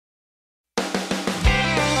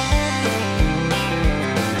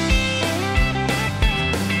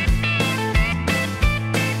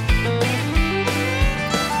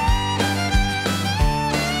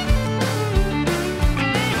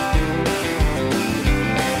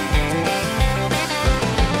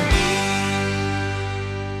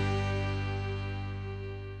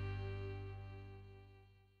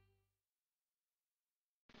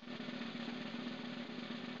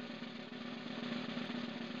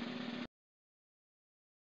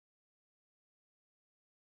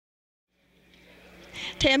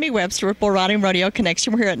Tammy Webster with Riding Rodeo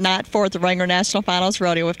Connection. We're here at night 4 at the Wrangler National Finals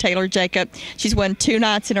Rodeo with Taylor Jacob. She's won 2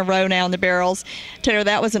 nights in a row now in the barrels. Taylor,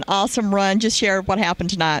 that was an awesome run. Just share what happened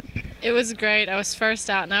tonight. It was great. I was first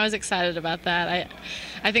out, and I was excited about that.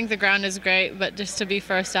 I think the ground is great, but just to be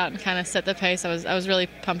first out and kind of set the pace, I was really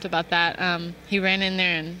pumped about that. He ran in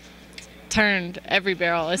there and turned every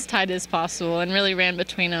barrel as tight as possible and really ran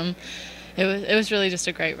between them. It was really just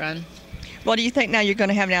a great run. What do you think now you're going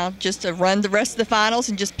to have now, just to run the rest of the finals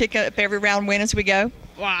and just pick up every round win as we go?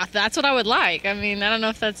 Wow, that's what I would like. I mean, I don't know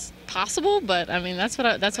if that's possible, but I mean, that's what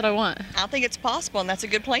I want. I think it's possible, and that's a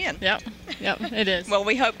good plan. Yep, it is. Well,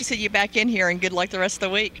 we hope to see you back in here, and good luck the rest of the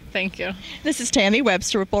week. Thank you. This is Tammy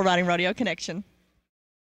Webster with Riding Rodeo Connection.